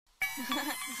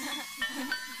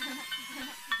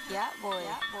YachtBoy.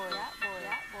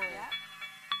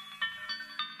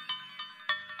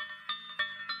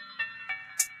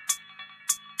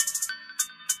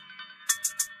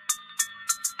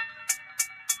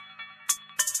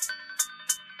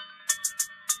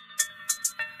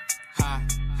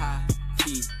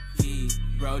 Highkey,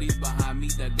 Brody's behind me,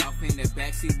 the golf in the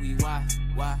backseat, we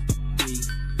these.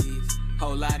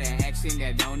 Whole lot of action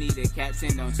that don't need a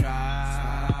caption, don't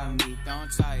try me,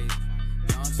 don't try it,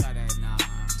 don't try that, nah.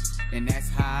 And that's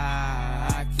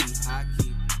Highkey,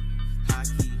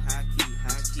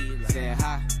 said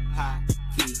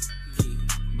Highkey,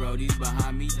 Brody's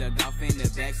behind me, the golf in the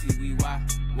backseat, we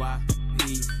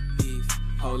these.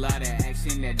 Whole lot of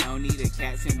action that don't need a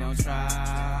caption, don't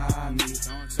try me,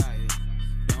 don't try it,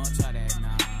 don't try that,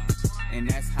 nah. And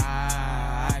that's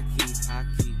Highkey.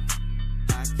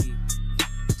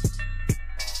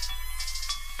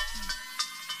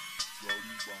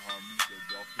 Brody's behind me, the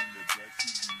golf in the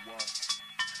backseat, we watch.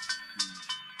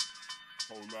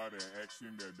 Whole lot of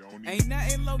action that don't need. Ain't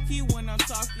nothing low key when I'm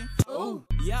talking. Ooh,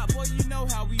 yeah, boy, you know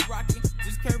how we rockin'.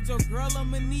 Just curved your girl,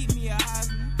 I'ma need me a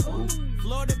Heisman. Ooh,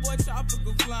 Florida boy,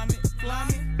 tropical climate.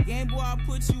 Game boy, I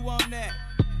put you on that.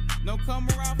 No come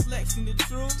around flexing the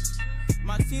truth.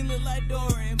 My team look like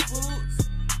Dora and Boots,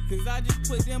 cause I just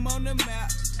put them on the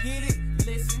map. Get it?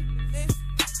 Listen.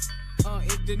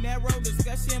 If the narrow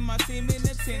discussion, my team in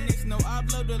attendance. No, I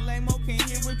blow the lame-o, can't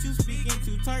hear what you speaking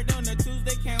to. Turned on a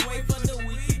Tuesday, can't wait for the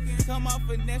weekend. Come off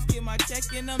a nest, get my check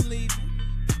and I'm leaving.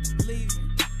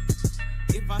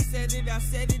 If I said it,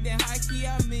 then Highkey,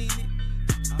 I mean it.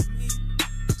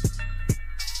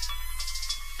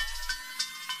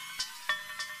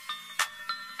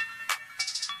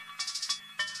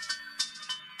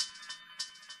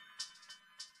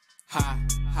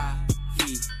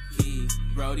 Highkey,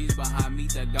 Brody's behind me,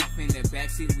 the golf in the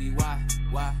backseat, we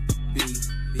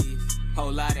these.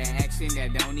 Whole lot of action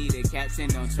that don't need a caption,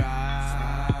 don't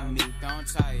try me, don't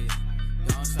try it,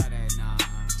 don't try that, nah.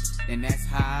 And that's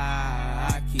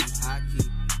Highkey,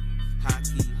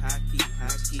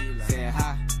 said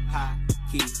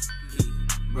Highkey,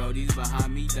 Brody's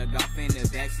behind me, the golf in the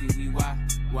backseat, we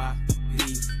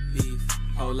these.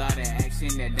 Whole lot of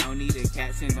action that don't need a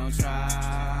caption, don't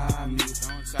try me,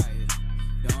 don't try it,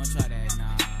 don't try that,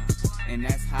 nah. And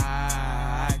that's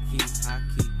Highkey.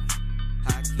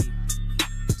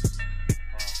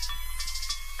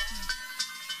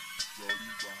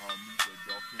 Brody's behind me, the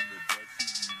golf in the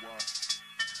backseat, we watch.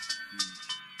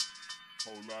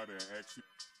 Whole lot of action.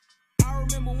 I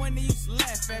remember when they used to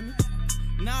laugh at me.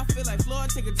 Now I feel like Floyd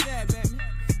take a jab at me.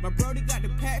 My Brody got the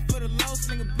pack for the low,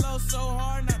 sling a blow so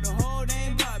hard, now the whole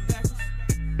damn block backwards.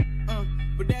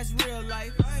 But that's real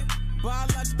life.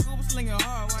 Biological, but slinging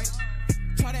hard white.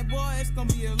 Try that boy, it's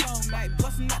gonna be a long night.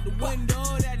 Busting out the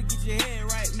window, that'll get your head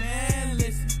right, man.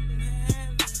 Listen,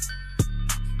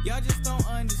 y'all just don't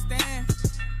understand.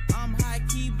 I'm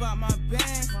Highkey about my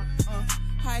band.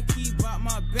 Highkey about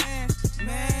my band.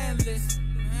 Man, listen.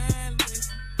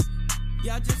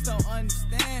 Y'all just don't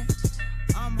understand.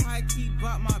 I'm Highkey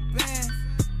about my band.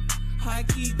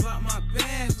 Highkey about my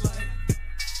band, like.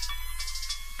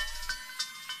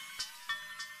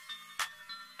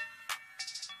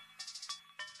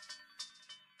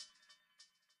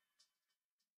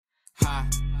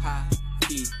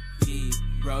 Highkey,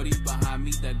 Brody's behind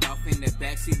me, the golf in the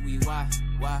backseat, we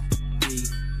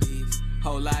these.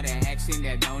 Whole lot of action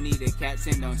that don't need a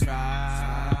caption, don't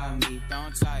try me,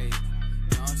 don't try it,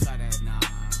 don't try that, nah.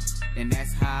 And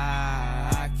that's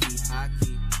Highkey,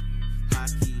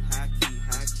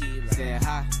 said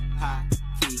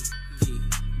Highkey,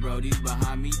 Brody's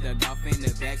behind me, the golf in the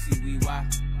backseat, we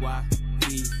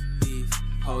these.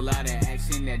 Whole lot of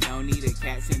action that don't need a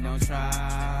caption, don't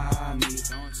try me,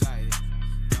 don't try it,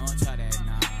 don't try that,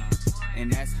 nah.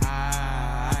 And that's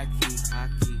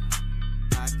Highkey.